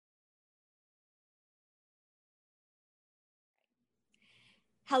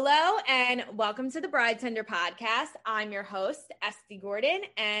Hello and welcome to the Bride Tender Podcast. I'm your host, Esty Gordon,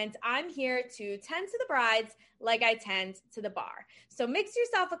 and I'm here to tend to the brides like I tend to the bar. So mix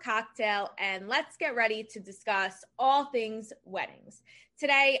yourself a cocktail and let's get ready to discuss all things weddings.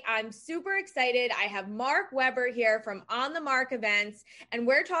 Today, I'm super excited. I have Marc Weber here from On the Marc Events, and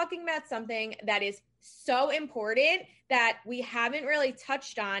we're talking about something that is so important that we haven't really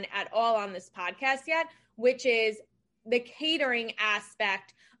touched on at all on this podcast yet, which is the catering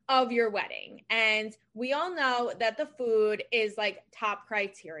aspect of your wedding. And we all know that the food is like top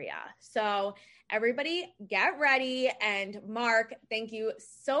criteria. So everybody get ready. And Marc, thank you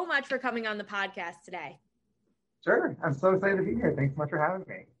so much for coming on the podcast today. Sure. I'm so excited to be here. Thanks so much for having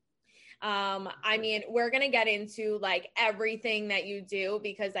me. We're going to get into like everything that you do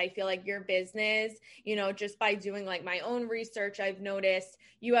because I feel like your business, just by doing like my own research, I've noticed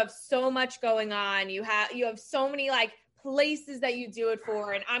you have so much going on. You have so many like places that you do it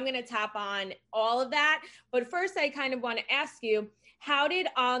for, and I'm going to tap on all of that. But first, I kind of want to ask you, how did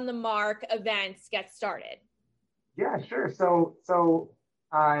On the Marc Events get started? Yeah, sure. So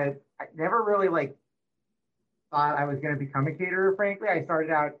I never really thought I was going to become a caterer, frankly. I started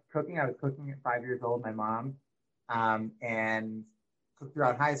out cooking. I was cooking at 5 years old, my mom, and cooked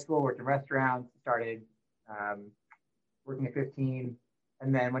throughout high school, worked in restaurants, started working at 15,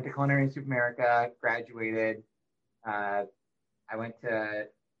 and then went to Culinary Institute of America, graduated. I went to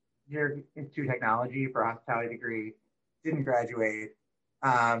New York Institute of Technology for a hospitality degree, didn't graduate.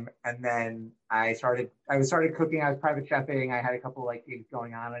 And then I started cooking. I was private chefing. I had a couple like gigs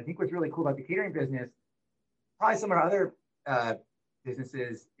going on. And I think what's really cool about the catering business, probably some of our other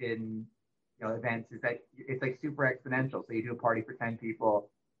businesses in events, is that it's like super exponential. So you do a party for 10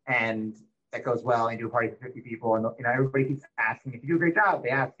 people and that goes well, and you do a party for 50 people, and everybody keeps asking if you do a great job. They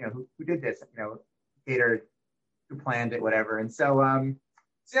ask, who did this, catered, who planned it, whatever. And so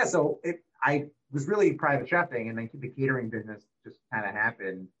I was really private chefing, and then the catering business just kind of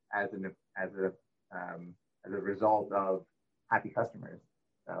happened as a result of happy customers.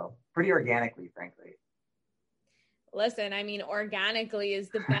 So pretty organically, frankly. Listen, organically is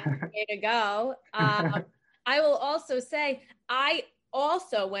the best way to go. I will also say, I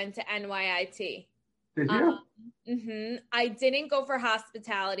also went to NYIT. Did you? I didn't go for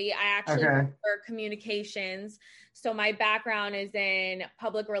hospitality. I actually went for communications. So my background is in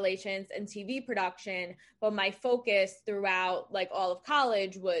public relations and TV production, but my focus throughout like all of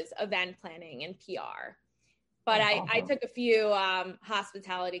college was event planning and PR. But I took a few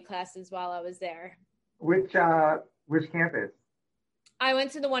hospitality classes while I was there. Which campus? I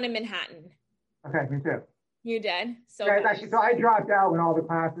went to the one in Manhattan. Okay, me too. You did? So I dropped out when all the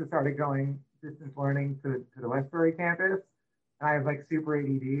classes started going distance learning to the Westbury campus. And I was like super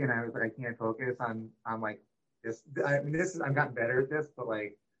ADD, and I was like, I can't focus on like this. I've gotten better at this, but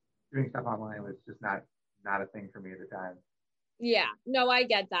like doing stuff online was just not a thing for me at the time. Yeah, no, I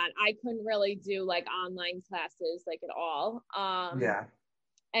get that. I couldn't really do like online classes like at all. Yeah.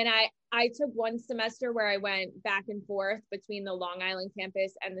 And I took one semester where I went back and forth between the Long Island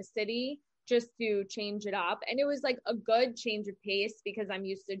campus and the city just to change it up. And it was like a good change of pace because I'm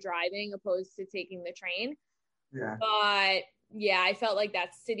used to driving opposed to taking the train. Yeah. But yeah, I felt like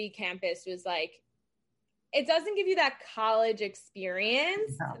that city campus was like, it doesn't give you that college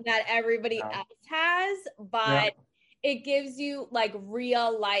experience that everybody else has, but it gives you like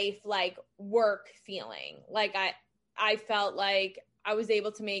real life, like work feeling. Like I felt like I was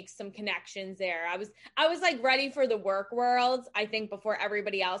able to make some connections there. I was like ready for the work world, I think, before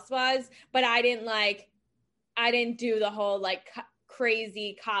everybody else was, but I didn't do the whole like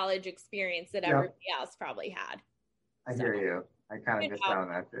crazy college experience that everybody else probably had. I hear you. I kind of missed out on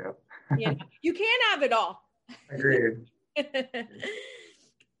that too. You can't have it all. Agreed.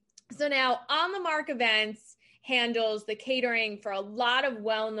 So now On the Marc Events handles the catering for a lot of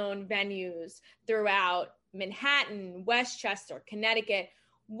well-known venues throughout Manhattan, Westchester, Connecticut.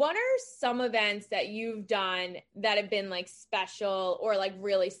 What are some events that you've done that have been like special or like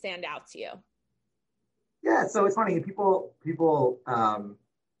really stand out to you? Yeah, so it's funny. People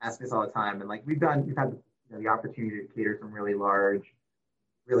ask us all the time, and like we've had the opportunity to cater some really large,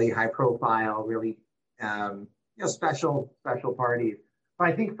 really high profile, really special parties. But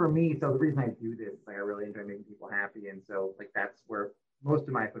I think for me, so the reason I do this, like I really enjoy making people happy, and so like that's where most of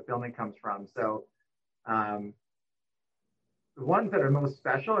my fulfillment comes from. So the ones that are most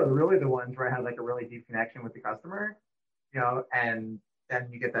special are really the ones where I have like a really deep connection with the customer, and then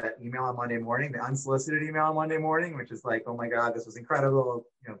you get that email on Monday morning, the unsolicited email on Monday morning, which is like, oh my God, this was incredible,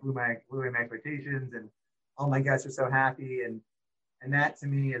 blew my expectations, and all my guests are so happy, and that to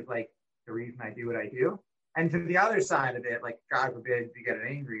me is like the reason I do what I do. And to the other side of it, like God forbid you get an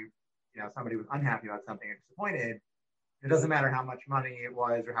angry, somebody was unhappy about something or disappointed. It doesn't matter how much money it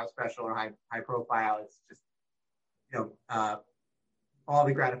was or how special or high profile. It's just, all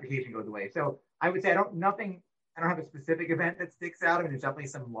the gratification goes away. So I would say I don't have a specific event that sticks out. I mean, there's definitely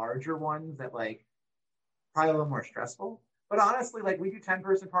some larger ones that like probably a little more stressful. But honestly, like we do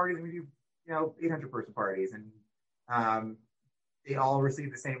 10-person parties and we do 800-person parties, and they all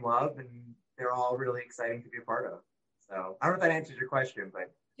receive the same love, and they're all really exciting to be a part of. So I don't know if that answers your question,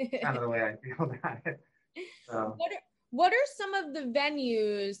 but kind of the way I feel about it. So. What are some of the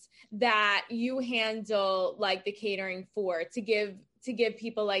venues that you handle like the catering for to give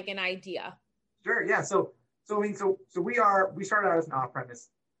people like an idea? Sure. Yeah. So we started out as an off-premise,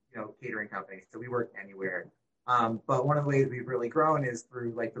 catering company. So we work anywhere. But one of the ways we've really grown is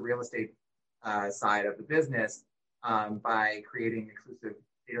through like the real estate side of the business, by creating exclusive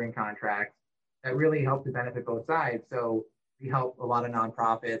catering contracts that really help to benefit both sides. So we help a lot of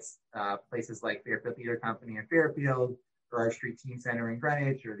nonprofits, places like Fairfield Theater Company in Fairfield, or our Street Team Center in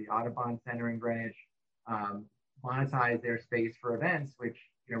Greenwich, or the Audubon Center in Greenwich, monetize their space for events, which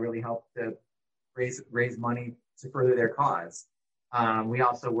really help to raise money to further their cause. We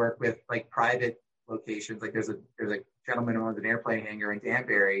also work with like private locations. Like there's a gentleman who owns an airplane hangar in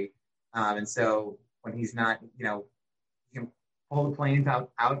Danbury, and so when he's not, he can pull the planes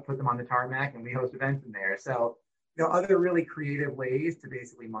out, put them on the tarmac, and we host events in there. So other really creative ways to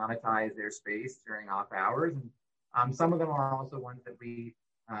basically monetize their space during off hours. And some of them are also ones that we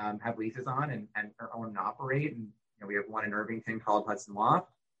have leases on and own and operate. And we have one in Irvington called Hudson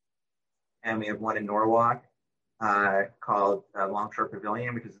Loft, and we have one in Norwalk called Longshore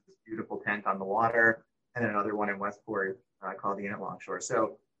Pavilion, which is this beautiful tent on the water, and then another one in Westport called the Inn at Longshore.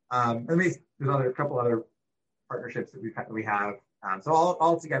 So there's a couple other partnerships that we have. So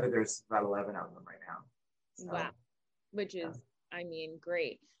all together, there's about 11 of them right now. So, wow. Which is,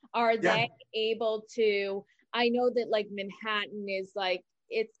 great. Are they able to, I know that like Manhattan is like,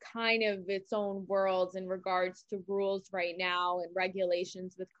 it's kind of its own world in regards to rules right now and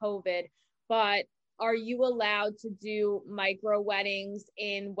regulations with COVID, but are you allowed to do micro weddings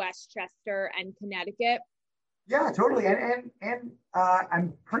in Westchester and Connecticut? Yeah, totally. And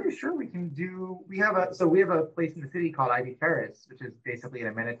I'm pretty sure we have a place in the city called Ivy Terrace, which is basically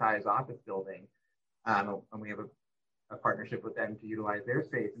an amenitized office building. And we have a partnership with them to utilize their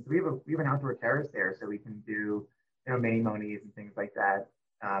space. And so we have an outdoor terrace there, so we can do mini monis and things like that.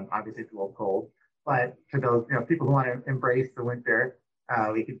 Obviously it's a little cold, but for those people who want to embrace the winter,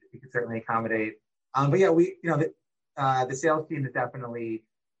 we could certainly accommodate. But yeah, the sales team is definitely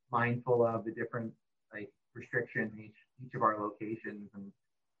mindful of the different like restrictions in each of our locations, and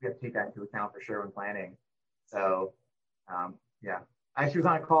we have to take that into account for sure when planning. So yeah, I actually was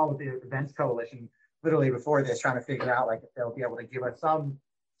on a call with the Events Coalition literally before this, trying to figure out like if they'll be able to give us some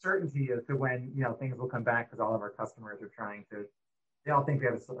certainty as to when things will come back, because all of our customers are trying to. They all think we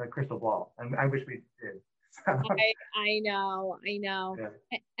have a crystal ball, and I wish we did. I know. Yeah.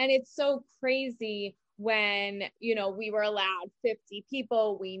 And it's so crazy when, we were allowed 50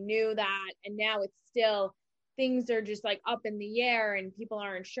 people, we knew that. And now it's still, things are just like up in the air and people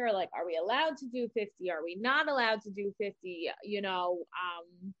aren't sure, like, are we allowed to do 50? Are we not allowed to do 50?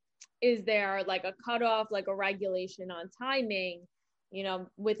 Is there like a cutoff, like a regulation on timing,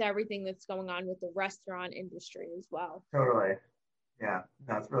 with everything that's going on with the restaurant industry as well? Totally. Yeah,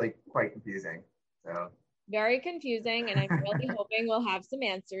 no, it's really quite confusing. So very confusing, and I'm really hoping we'll have some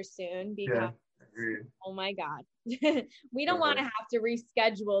answers soon, because oh my God, we don't want to have to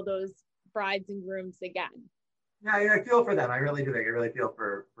reschedule those brides and grooms again. Yeah, I feel for them. I really do. I really feel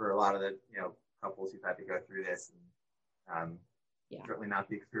for a lot of the couples who've had to go through this, and certainly not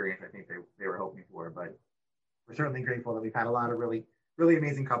the experience I think they were hoping for. But we're certainly grateful that we've had a lot of really really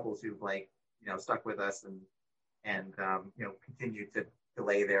amazing couples who've stuck with us and continue to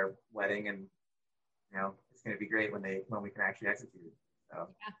delay their wedding, and it's going to be great when we can actually execute. So.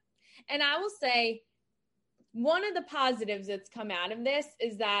 Yeah. And I will say, one of the positives that's come out of this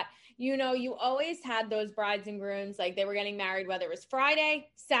is that, you always had those brides and grooms, like they were getting married, whether it was Friday,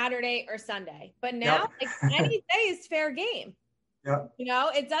 Saturday, or Sunday. But now, any day is fair game. Yeah.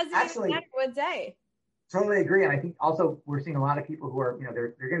 It doesn't even matter what day. Totally agree. And I think also we're seeing a lot of people who are,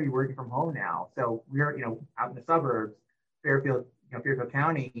 they're going to be working from home now. So we're, out in the suburbs, Fairfield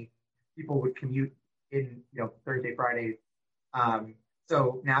County, people would commute in, Thursday, Friday.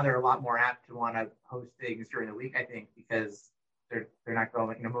 So now they're a lot more apt to want to host things during the week, I think, because they're not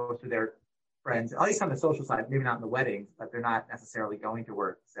going, most of their friends, at least on the social side, maybe not in the weddings, but they're not necessarily going to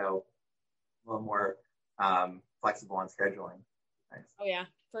work. So a little more flexible on scheduling. Nice. Oh yeah,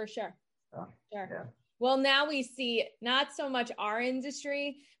 for sure. So, sure. Yeah. Well, now we see not so much our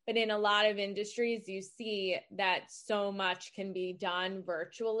industry, but in a lot of industries, you see that so much can be done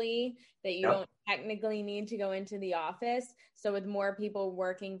virtually that you don't technically need to go into the office. So with more people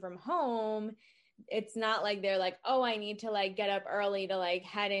working from home, it's not like they're like, oh, I need to like get up early to like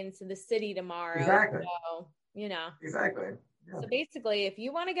head into the city tomorrow. Exactly. So, you know. Exactly. Yeah. So basically, if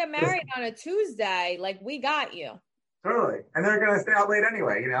you want to get married on a Tuesday, like we got you. Totally. And they're going to stay out late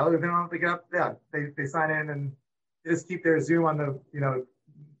anyway. You know, they don't have to get up. Yeah. They sign in and just keep their Zoom on the, you know,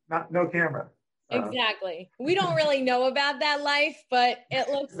 no camera. So. Exactly. We don't really know about that life, but it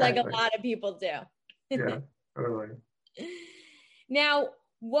looks like a lot of people do. Yeah, totally. Now,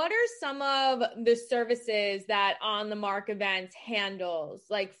 what are some of the services that On the Mark Events handles,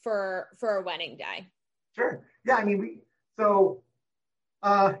 like for a wedding day? Sure. Yeah, I mean,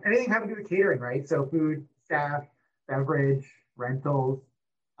 anything having to do with catering, right? So food, staff, beverage, rentals.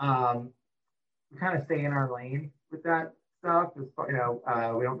 We kind of stay in our lane with that stuff. You know,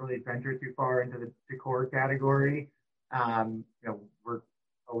 we don't really venture too far into the decor category. You know, we're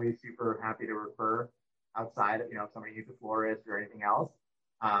always super happy to refer outside of, you know, if somebody needs a florist or anything else.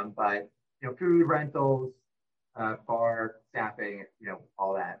 But, you know, food, rentals, bar, staffing, you know,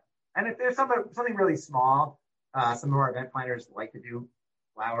 all that. And if there's something really small, some of our event planners like to do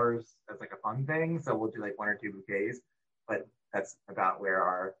flowers as like a fun thing. So we'll do like 1 or 2 bouquets, but that's about where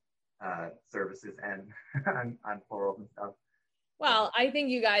our services end on florals and stuff. Well, I think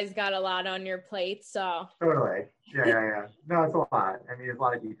you guys got a lot on your plate, so. Totally. Yeah. No, it's a lot. I mean, there's a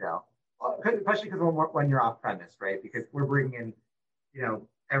lot of detail, especially because when you're off premise, right? Because we're bringing in, you know,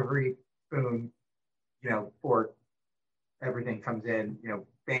 every spoon, you know, fork, everything comes in, you know,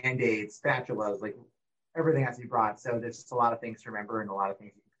 Band-Aids, spatulas, like everything has to be brought. So there's just a lot of things to remember and a lot of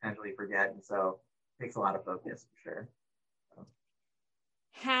things you can potentially forget. And so it takes a lot of focus for sure. So.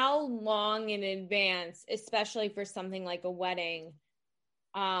 How long in advance, especially for something like a wedding,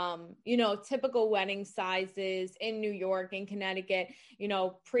 you know, typical wedding sizes in New York and Connecticut, you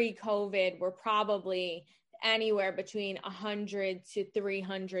know, pre-COVID were probably anywhere between 100 to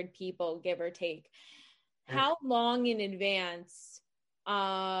 300 people, give or take. How long in advance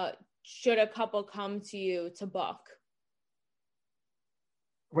should a couple come to you to book?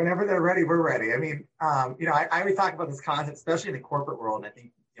 Whenever they're ready, we're ready. I mean, you know, I always talk about this concept, especially in the corporate world. And I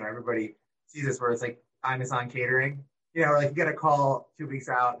think, you know, everybody sees this where it's like Amazon catering, you know, like you get a call 2 weeks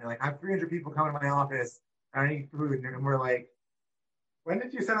out and they're like, I have 300 people coming to my office. I need food. And we're like, when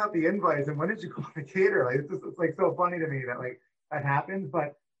did you send out the invites and when did you call the caterer? Like, it's like so funny to me that like that happens.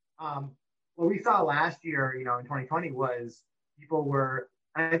 But what we saw last year, you know, in 2020 was people were,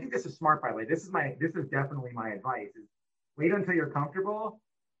 and I think this is smart, by the way. This is definitely my advice is wait until you're comfortable,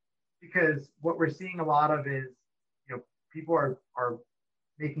 because what we're seeing a lot of is, you know, people are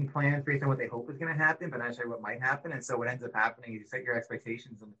making plans based on what they hope is going to happen, but not necessarily what might happen. And so what ends up happening is you set your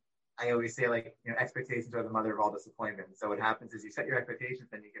expectations. And I always say, like, you know, expectations are the mother of all disappointment. And so what happens is you set your expectations,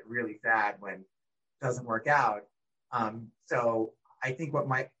 then you get really sad when it doesn't work out. So I think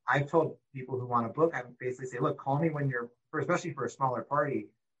I've told people who want to book, I basically say, look, call me when especially for a smaller party,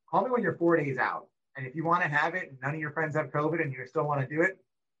 call me when you're 4 days out. And if you want to have it and none of your friends have COVID and you still want to do it,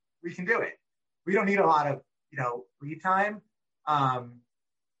 we can do it. We don't need a lot of, you know, lead time.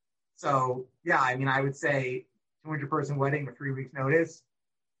 So yeah, I mean, I would say 200-person wedding with 3 weeks notice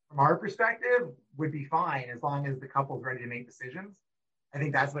from our perspective would be fine as long as the couple's ready to make decisions. I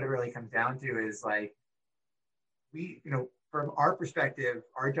think that's what it really comes down to is like, you know, from our perspective,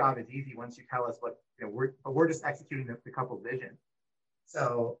 our job is easy once you tell us what, you know, we're just executing the couple's vision.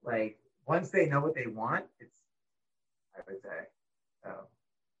 So like, once they know what they want, I would say, so.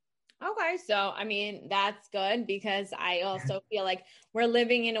 Okay, so I mean, that's good because I also feel like we're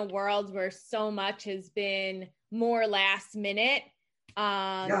living in a world where so much has been more last minute.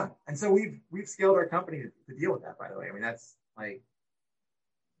 Yeah, and so we've scaled our company to deal with that, by the way. I mean, that's like,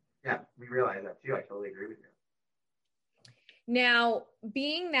 yeah, we realize that too. I totally agree with you. Now,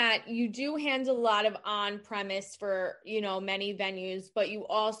 being that you do handle a lot of on-premise for, you know, many venues, but you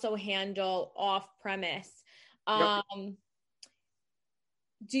also handle off-premise. Yep.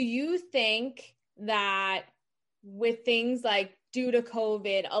 Do you think that with things like due to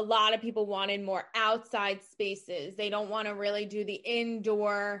COVID, a lot of people wanted more outside spaces? They don't want to really do the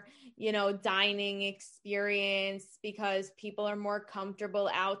indoor, you know, dining experience because people are more comfortable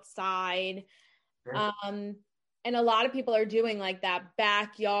outside. Sure. And a lot of people are doing like that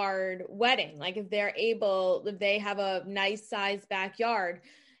backyard wedding. Like if they have a nice sized backyard.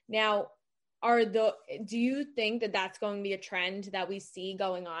 Now, do you think that that's going to be a trend that we see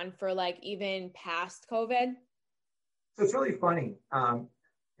going on for like even past COVID? So it's really funny.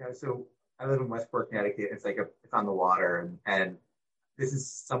 So I live in Westport, Connecticut. It's on the water, and this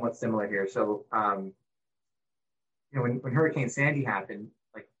is somewhat similar here. So, when Hurricane Sandy happened,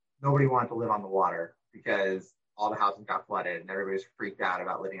 like nobody wanted to live on the water because all the houses got flooded and everybody was freaked out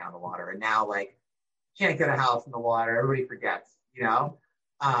about living on the water. And now, like, can't get a house in the water. Everybody forgets,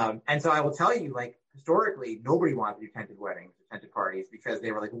 And so I will tell you, like, historically, nobody wanted to do tented weddings or tented parties because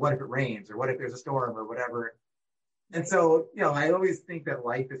they were like, what if it rains or what if there's a storm or whatever. And so, I always think that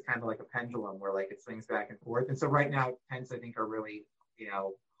life is kind of like a pendulum where like it swings back and forth. And so right now, tents I think are really,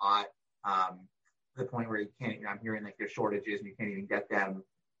 hot to the point where you can't. I'm hearing like there's shortages and you can't even get them.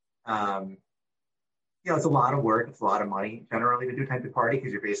 It's a lot of work. It's a lot of money generally to do a tented party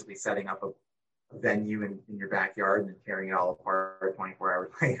because you're basically setting up a venue in your backyard and then tearing it all apart 24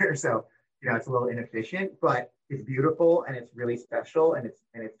 hours later. So, it's a little inefficient, but it's beautiful and it's really special and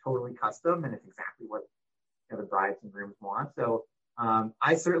it's totally custom and it's exactly what the brides and grooms want. So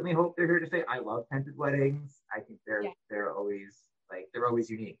I certainly hope they're here to stay. I love tented weddings. I think they're always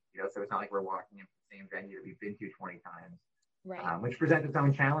unique, so it's not like we're walking into the same venue that we've been to 20 times, right. Which presents its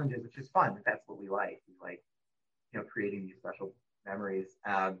own challenges, which is fun. That's what we like. We like, creating these special memories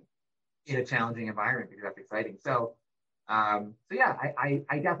in a challenging environment because that's exciting. So, yeah,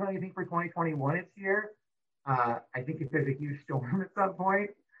 I definitely think for 2021 it's here. I think if there's a huge storm at some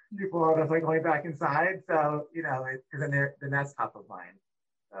point, people are just like going back inside. So, because then that's top of mind.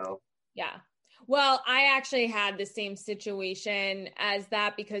 So, yeah. Well, I actually had the same situation as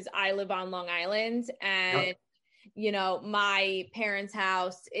that because I live on Long Island and, my parents'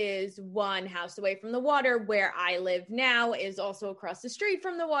 house is one house away from the water. Where I live now is also across the street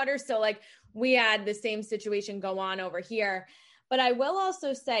from the water. So like we had the same situation go on over here. But I will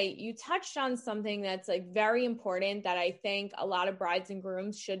also say you touched on something that's like very important that I think a lot of brides and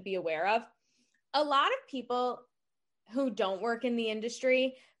grooms should be aware of. A lot of people who don't work in the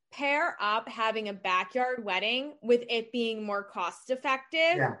industry pair up having a backyard wedding with it being more cost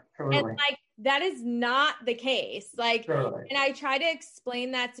effective. Yeah, totally. And like that is not the case. Like, totally. And I try to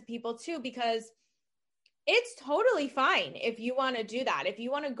explain that to people too, because it's totally fine if you want to do that. If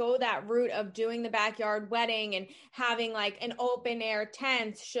you want to go that route of doing the backyard wedding and having like an open air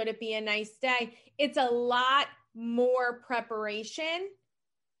tent, should it be a nice day, it's a lot more preparation.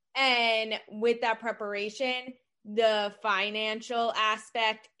 And with that preparation, the financial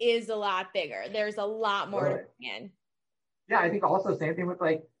aspect is a lot bigger. There's a lot more to in. Yeah, I think also same thing with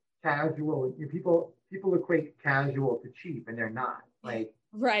like casual. People equate casual to cheap, and they're not. Like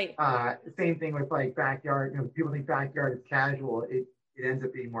right. Same thing with like backyard. People think backyard is casual. It ends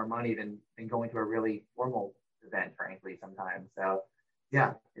up being more money than going to a really formal event, frankly, sometimes. So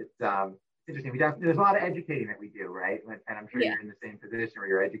yeah, it's interesting. There's a lot of educating that we do, right? And I'm sure you're in the same position where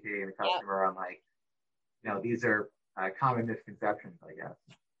you're educating the customer on like, these are common misconceptions, I guess.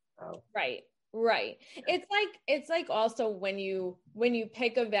 So. Right. It's like also when you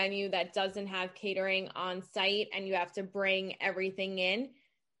pick a venue that doesn't have catering on site and you have to bring everything in,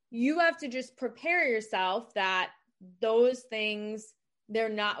 you have to just prepare yourself that those things,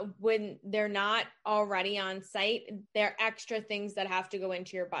 when they're not already on site, they're extra things that have to go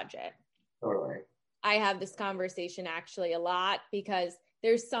into your budget. Totally. I have this conversation actually a lot because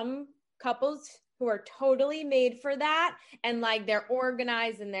there's some couples who are totally made for that and like they're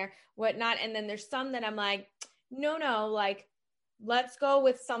organized and they're whatnot. And then there's some that I'm like, no, like let's go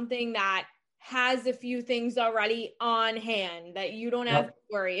with something that has a few things already on hand that you don't have to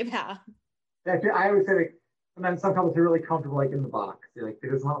worry about. Yeah, I always say like sometimes some couples are really comfortable like in the box. They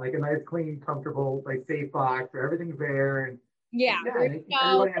just want like a nice, clean, comfortable, like safe box where everything's there and they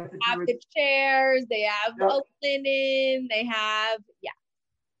have the chairs, they have a linen, they have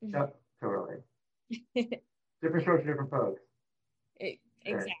Yep, totally. Different strokes for different folks.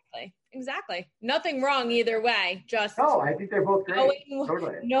 Exactly. Nothing wrong either way. Just I think they're both great.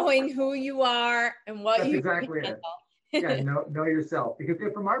 Knowing who you are and what That's you exactly it. Yeah, know yourself. Because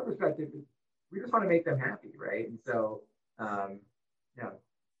from our perspective, we just want to make them happy, right? And so,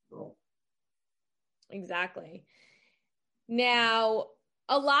 cool. Exactly. Now,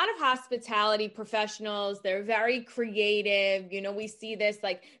 a lot of hospitality professionals, they're very creative. We see this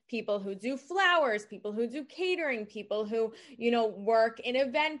like people who do flowers, people who do catering, people who, work in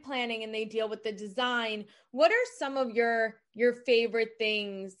event planning and they deal with the design. What are some of your favorite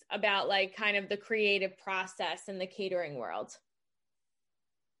things about like kind of the creative process in the catering world?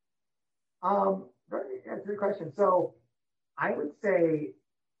 That's a good question. So I would say,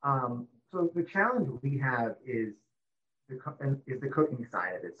 so the challenge we have is the cooking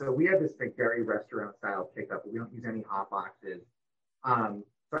side of it. So we have this like very restaurant style pickup. We don't use any hot boxes. So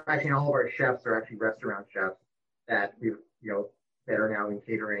actually all of our chefs are actually restaurant chefs that we've that are now in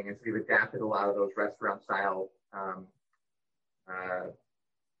catering. And so we've adapted a lot of those restaurant style,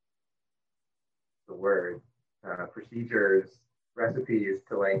 procedures, recipes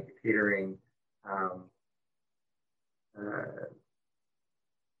to like the catering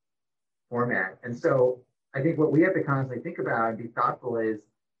format. And so I think what we have to constantly think about and be thoughtful is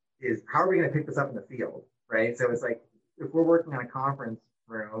how are we going to pick this up in the field, right? So it's like if we're working on a conference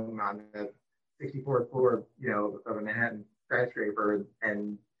room on the 64th floor, of a Manhattan skyscraper,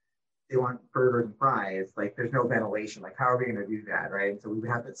 and they want burgers and fries, like there's no ventilation. Like, how are we going to do that, right? And so we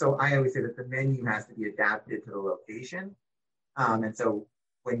have to. So I always say that the menu has to be adapted to the location. And so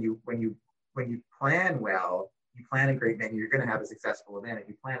when you plan well, you plan a great menu, you're going to have a successful event. If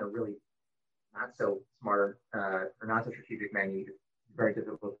you plan a really not so smart or not so strategic menu, it's very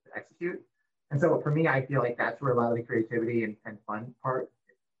difficult to execute. And so for me, I feel like that's where a lot of the creativity and fun part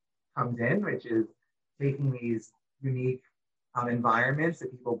comes in, which is taking these unique environments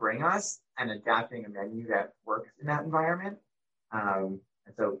that people bring us and adapting a menu that works in that environment. And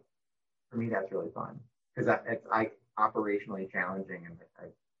so for me, that's really fun because it's operationally challenging and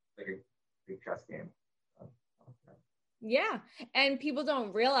it's like a big chess game. Yeah. And people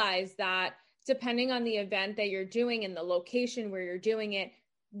don't realize that depending on the event that you're doing and the location where you're doing it,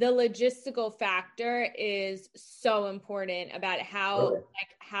 the logistical factor is so important about how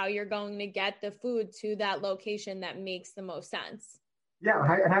you're going to get the food to that location that makes the most sense. Yeah,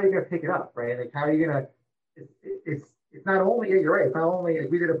 how are you going to pick it up, right? Like, how are you going to? It's not only, you're right. It's not only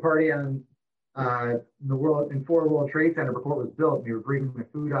like we did a party on in Fort World Trade Center before it was built. And we were bringing the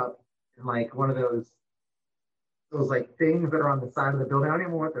food up in like one of those like things that are on the side of the building. I don't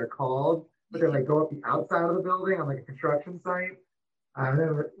even know what they're called, but they're like go up the outside of the building on like a construction site.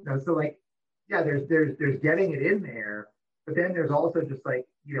 So like, yeah, there's getting it in there, but then there's also just like,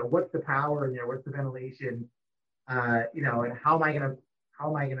 what's the power and what's the ventilation, and how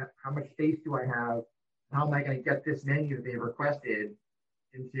much space do I have? How am I going to get this menu that they've requested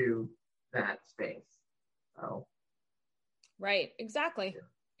into that space? So. Right. Exactly.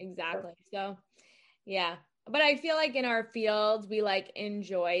 So, yeah. But I feel like in our field, we like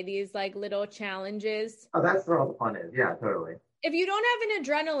enjoy these like little challenges. Oh, that's where all the fun is. Yeah, totally. If you don't have an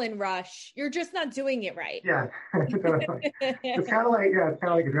adrenaline rush, you're just not doing it right. Yeah, totally. It's kind of like it's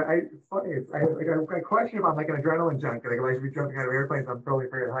funny. I question if I'm like an adrenaline junkie. Like if I should be jumping out of airplanes, I'm totally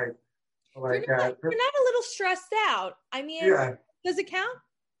afraid of heights. Like, you're not a little stressed out. I mean, yeah. Does it count?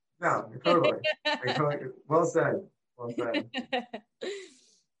 No, totally. Well said.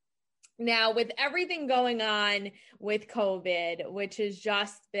 Now, with everything going on with COVID, which has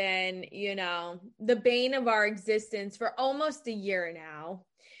just been, the bane of our existence for almost a year now,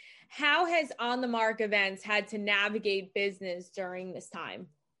 how has On the Mark Events had to navigate business during this time?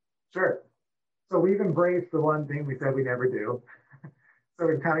 Sure. So we've embraced the one thing we said we never do. So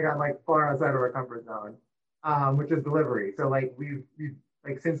we've kind of gotten like far outside of our comfort zone, which is delivery. So like we've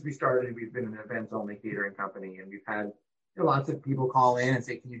like since we started, we've been an events only catering company, and we've had lots of people call in and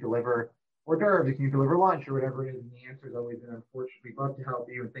say, can you deliver hors d'oeuvres? Can you deliver lunch or whatever it is? And the answer has always been, unfortunately, we'd love to help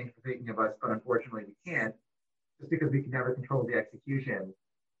you and thanks for thinking of us, but unfortunately we can't, just because we can never control the execution.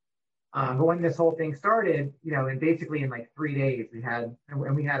 But when this whole thing started, and basically in like 3 days we had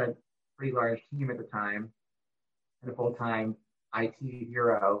a pretty large team at the time and a full-time IT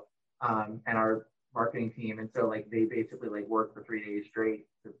hero and our marketing team. And so like they basically like worked for 3 days straight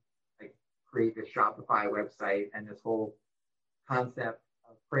to like create this Shopify website and this whole concept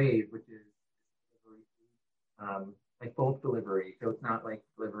of Crave, which is like bulk delivery. So it's not like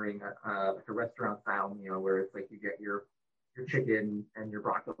delivering like a restaurant style meal where it's like you get your chicken and your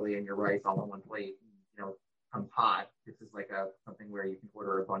broccoli and your rice all on one plate, and, comes hot. This is like something where you can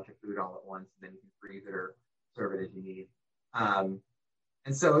order a bunch of food all at once, and then you can freeze it or serve it as you need.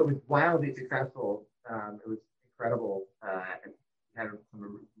 And so it was wildly successful. It was incredible. Had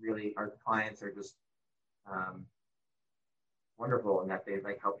some really, our clients are just wonderful in that they've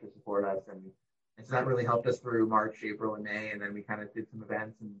like helped to support us, and so that really helped us through March, April, and May. And then we kind of did some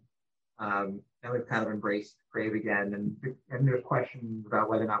events, and then we've kind of embraced Crave again. And there's questions about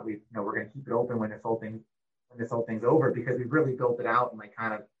whether or not we're going to keep it open when this whole thing's over, because we've really built it out and like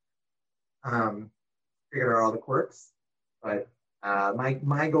kind of figured out all the quirks. But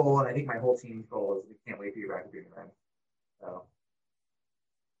my goal, and I think my whole team's goal, is we can't wait to get back to doing events. So,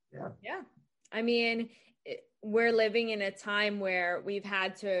 yeah. Yeah. I mean, we're living in a time where we've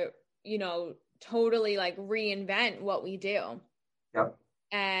had to, totally like reinvent what we do. Yep.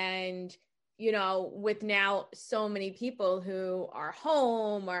 And, with now so many people who are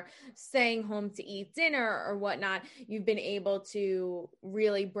home or staying home to eat dinner or whatnot, you've been able to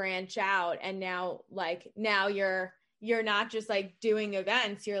really branch out. And now you're you're not just like doing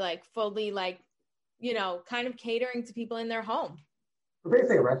events, you're like fully like, you know, kind of catering to people in their home. We're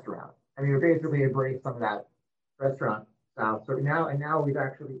basically a restaurant. I mean, we're basically embraced some of that restaurant style. So now we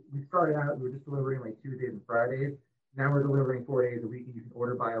started out, we were just delivering like Tuesdays and Fridays. Now we're delivering 4 days a week, and you can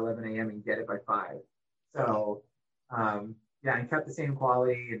order by 11 a.m. and get it by 5. So, yeah, and kept the same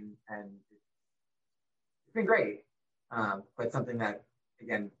quality, and it's been great. But something that,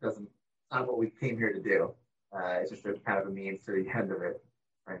 again, not what we came here to do. It's just a kind of a means to the end of it,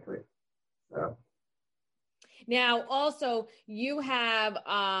 frankly. So. Now, also, you have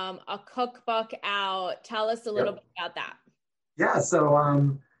a cookbook out. Tell us a little bit about that. Yeah,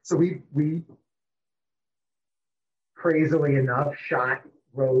 so we crazily enough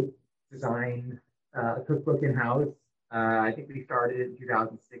wrote, designed a cookbook in house. I think we started in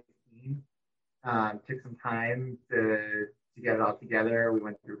 2016. Took some time to get it all together. We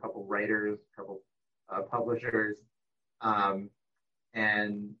went through a couple writers, a couple publishers, and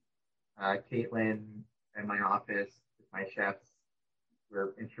Caitlin and my office, my chefs,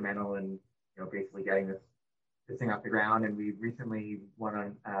 were instrumental in basically getting this thing off the ground. And we recently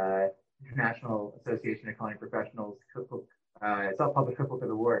won an International Association of Culinary Professionals cookbook, self-published cookbook of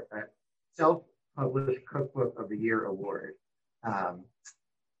the award, self-published cookbook of the year award. So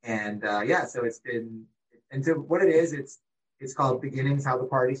it's been, and so what it is, it's called Beginnings: How the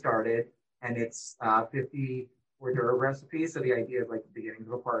Party Started, and it's 50 hors d'oeuvre recipes. So the idea of like the beginnings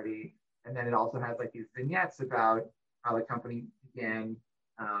of a party, and then it also has like these vignettes about how the company began,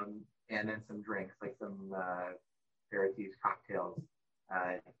 and then some drinks, like some aperitifs, cocktails,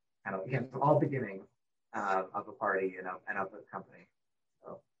 kind of, again, so all beginnings of a party and of a company.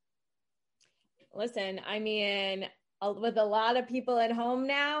 So. Listen, I mean, with a lot of people at home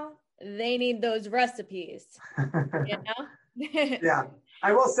now, they need those recipes, you know? Yeah.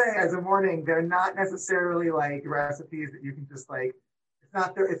 I will say, as a warning, they're not necessarily like recipes that you can just like,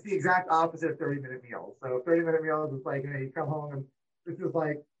 it's the exact opposite of 30-minute meals. So 30-minute meals is like, you come home and this is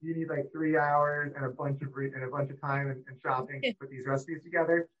like, you need like 3 hours and a bunch of time and shopping to put these recipes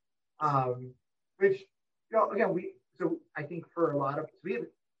together. Which, again, I think for a lot of,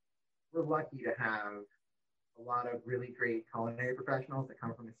 we're lucky to have a lot of really great culinary professionals that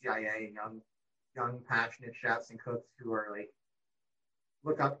come from the CIA, and young, passionate chefs and cooks who are like,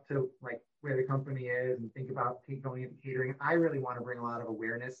 look up to like where the company is and think about going into catering. I really want to bring a lot of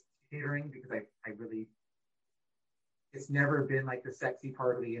awareness to catering, because I really, it's never been like the sexy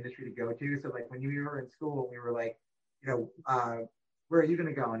part of the industry to go to. So like when we were in school, we were like, where are you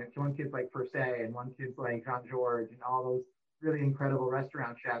going to go? And if one kid's like Per Se, and one kid's like Jean George, and all those really incredible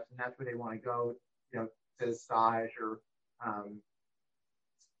restaurant chefs, and that's where they want to go, to stage or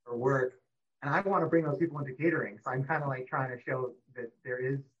work. And I want to bring those people into catering. So I'm kind of like trying to show that there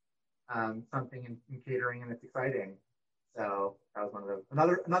is something in catering, and it's exciting. So that was one of the,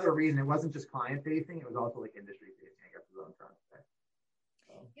 another reason. It wasn't just client facing, it was also like industry facing, I guess is what I'm trying to say.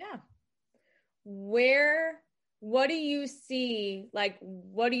 So. Yeah. What do you see, like,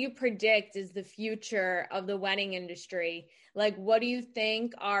 what do you predict is the future of the wedding industry? Like, what do you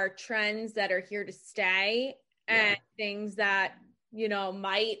think are trends that are here to stay, and things that,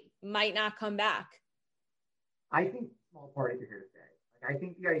 might not come back? I think small parties are here to stay. Like, I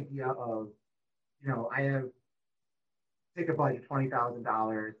think the idea of, I take a budget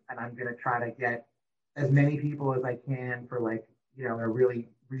 $20,000 and I'm going to try to get as many people as I can for like, a really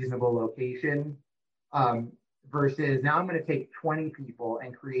reasonable location. Versus now I'm going to take 20 people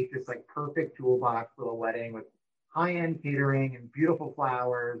and create this like perfect toolbox little wedding with high-end catering and beautiful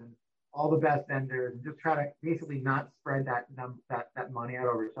flowers and all the best vendors, and just try to basically not spread that money out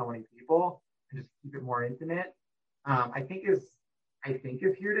over so many people and just keep it more intimate. I think is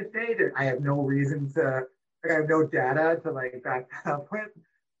here to stay. I have no reason to, I have no data to like back that up with,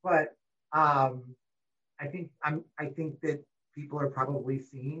 but I think that people are probably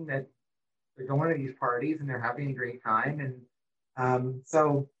seeing that they're going to these parties and they're having a great time. And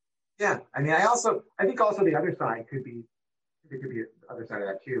so, yeah, I mean, I think also the other side could be the other side of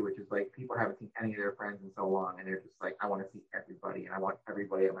that too, which is like people haven't seen any of their friends in so long, and they're just like, I want to see everybody, and I want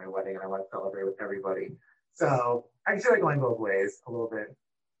everybody at my wedding, and I want to celebrate with everybody. So I can see like going both ways a little bit.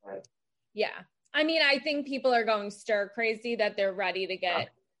 But. Yeah. I mean, I think people are going stir crazy that they're ready to get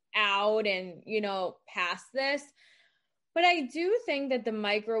out and, past this. But I do think that the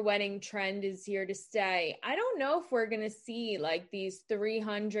micro wedding trend is here to stay. I don't know if we're going to see like these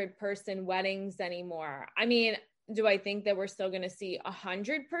 300-person weddings anymore. I mean, do I think that we're still going to see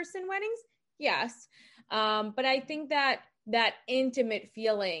 100-person weddings? Yes. But I think that intimate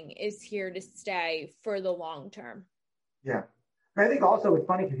feeling is here to stay for the long term. Yeah. I think also it's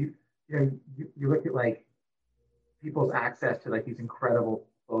funny because you look at like people's access to like these incredible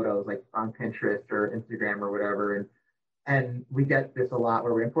photos, like on Pinterest or Instagram or whatever. And we get this a lot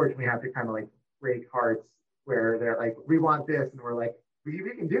where we unfortunately have to kind of like break hearts where they're like, we want this. And we're like, we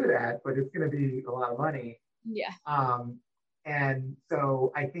can do that, but it's going to be a lot of money. Yeah. And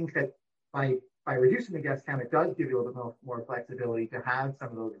so I think that by reducing the guest count, it does give you a little bit more flexibility to have some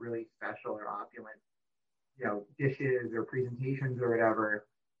of those really special or opulent, dishes or presentations or whatever,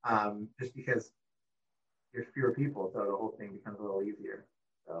 just because there's fewer people, so the whole thing becomes a little easier.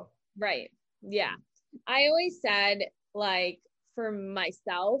 So right, yeah. I always said, like, for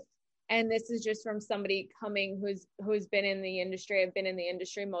myself, and this is just from somebody coming who's been in the industry, I've been in the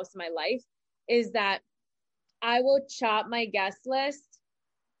industry most of my life, is that I will chop my guest list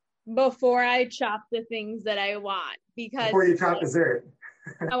before I chop the things that I want, because before you chop dessert.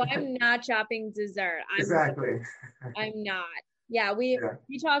 Oh, I'm not chopping dessert. Exactly. I'm not. Yeah, we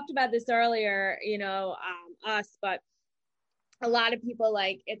talked about this earlier, us, but a lot of people,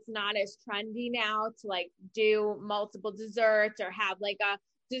 like, it's not as trendy now to like do multiple desserts or have like a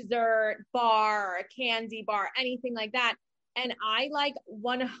dessert bar or a candy bar, anything like that. And I like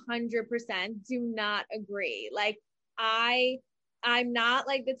 100% do not agree. Like, I'm not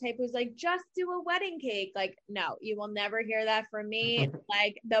like the type who's like, just do a wedding cake. Like, no, you will never hear that from me.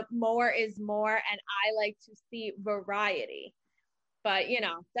 Like, the more is more, and I like to see variety. But,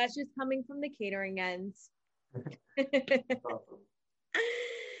 that's just coming from the catering end. Awesome.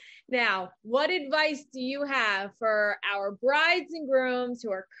 Now, what advice do you have for our brides and grooms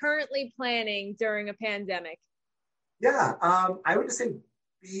who are currently planning during a pandemic? Yeah, I would just say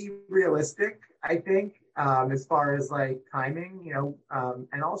be realistic, I think, as far as like timing,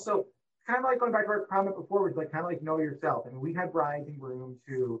 and also kind of like going back to our comment before, was like kind of like know yourself. I mean, we had brides and grooms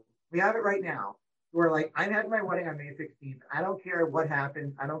who, we have it right now, who are like, I'm having my wedding on May 16th. I don't care what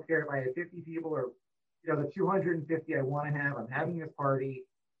happens. I don't care if I have 50 people or, the 250 I want to have. I'm having this party,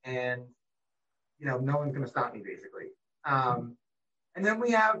 and, no one's going to stop me, basically. And then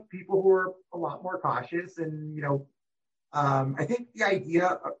we have people who are a lot more cautious, and, I think the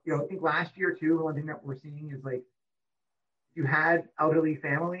idea, I think last year too, one thing that we're seeing is like, you had elderly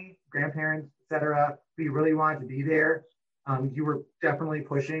family, grandparents, et cetera, who you really wanted to be there. You were definitely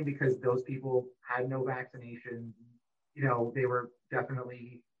pushing because those people had no vaccinations. They were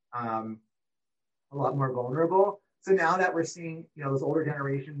definitely a lot more vulnerable. So now that we're seeing, those older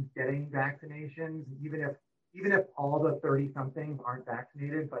generations getting vaccinations, even if all the 30 somethings aren't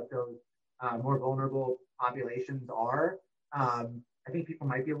vaccinated, but those more vulnerable populations are, I think people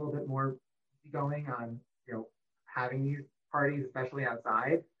might be a little bit more going on, having these parties, especially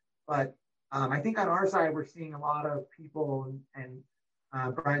outside. But I think on our side, we're seeing a lot of people and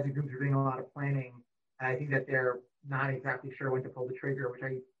brides and grooms are doing a lot of planning. And I think that they're not exactly sure when to pull the trigger, which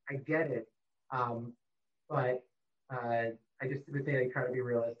I get it. But I just would say, like, try to be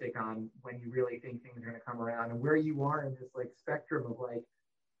realistic on when you really think things are going to come around and where you are in this like spectrum of like,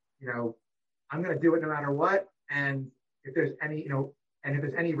 I'm going to do it no matter what. And if there's any, and if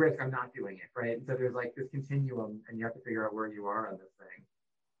there's any risk, I'm not doing it. Right. And so there's like this continuum, and you have to figure out where you are on this thing.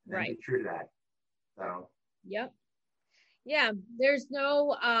 And right. Be true to that. So. Yep. Yeah. There's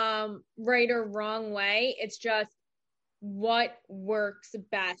no right or wrong way. It's just what works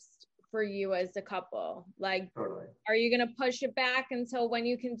best for you as a couple. Like, totally. Are you going to push it back until when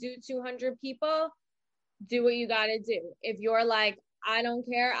you can do 200 people? Do what you got to do. If you're like, I don't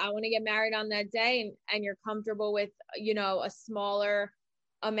care, I want to get married on that day, and you're comfortable with, a smaller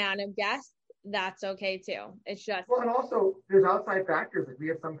amount of guests, that's okay too. It's just. Well, and also there's outside factors. Like, we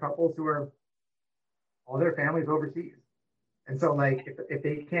have some couples who are, all their families overseas. And so like, if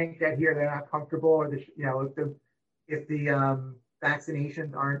they can't get here, they're not comfortable, or if the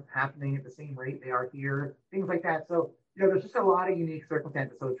vaccinations aren't happening at the same rate they are here, things like that. So, there's just a lot of unique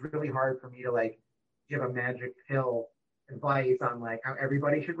circumstances. So it's really hard for me to like give a magic pill advice on like how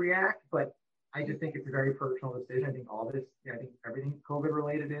everybody should react. But I just think it's a very personal decision. I think all this, I think everything COVID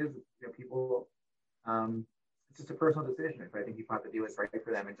related is, people, it's just a personal decision. So I think people have to do what's right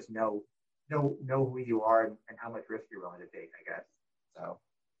for them and just know who you are and how much risk you're willing to take, I guess. So.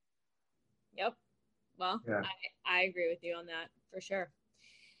 Yep. Well, yeah. I agree with you on that for sure.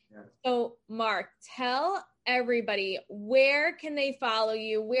 Yeah. So, Marc, tell everybody, where can they follow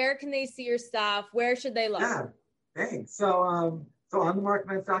you? Where can they see your stuff? Where should they look? Yeah, thanks. So on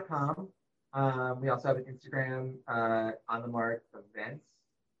themarcevents.com. We also have an Instagram, on the Marc Events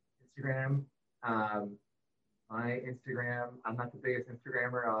Instagram. My Instagram, I'm not the biggest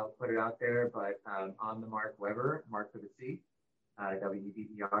Instagrammer, I'll put it out there, but on the Marc Weber, Marc with a C,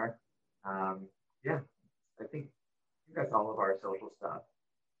 WEBER. Yeah, I think that's all of our social stuff.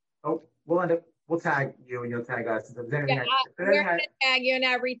 Oh, we'll we'll tag you and you'll tag us. We're gonna tag you and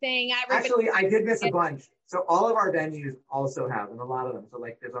everything. Actually, I did miss a bunch. So all of our venues also have, and a lot of them. So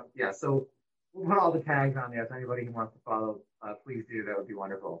like so we'll put all the tags on there. So anybody who wants to follow, please do. That would be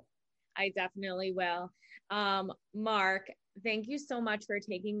wonderful. I definitely will. Marc, thank you so much for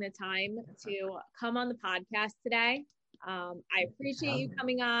taking the time to come on the podcast today. I appreciate you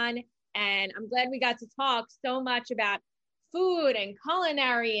coming on, and I'm glad we got to talk so much about food and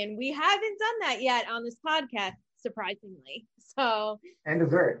culinary, and we haven't done that yet on this podcast, surprisingly. So and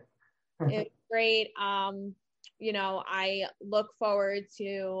dessert. It's great. I look forward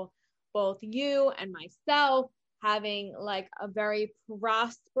to both you and myself having like a very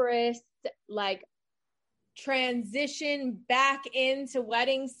prosperous like transition back into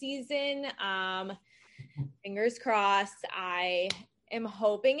wedding season. Fingers crossed. I am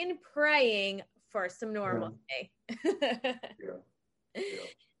hoping and praying for some normalcy.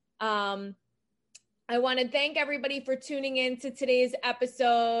 I want to thank everybody for tuning in to today's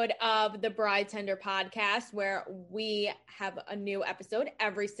episode of the Bride Tender podcast, where we have a new episode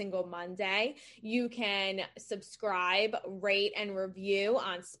every single Monday. You can subscribe, rate, and review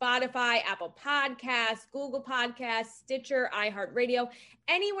on Spotify, Apple Podcasts, Google Podcasts, Stitcher, iHeartRadio,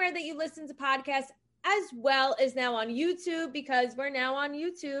 anywhere that you listen to podcasts, as well as now on YouTube, because we're now on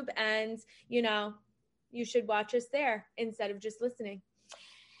YouTube, and, you should watch us there instead of just listening.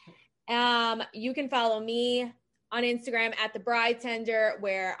 You can follow me on Instagram at The Bride Tender,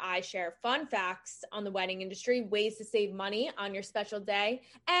 where I share fun facts on the wedding industry, ways to save money on your special day,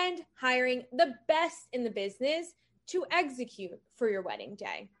 and hiring the best in the business to execute for your wedding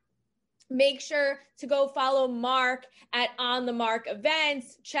day. Make sure to go follow Marc at On the Marc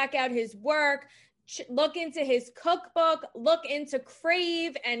Events. Check out his work. Look into his cookbook, look into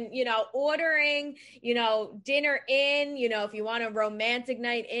Crave and, ordering, dinner in, if you want a romantic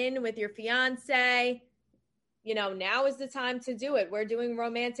night in with your fiance, now is the time to do it. We're doing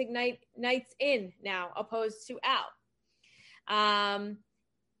romantic nights in now, opposed to out.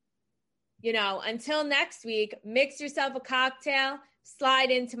 Until next week, mix yourself a cocktail,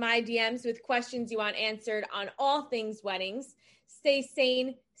 slide into my DMs with questions you want answered on all things weddings. Stay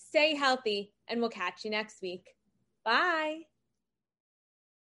sane, stay healthy, and we'll catch you next week. Bye.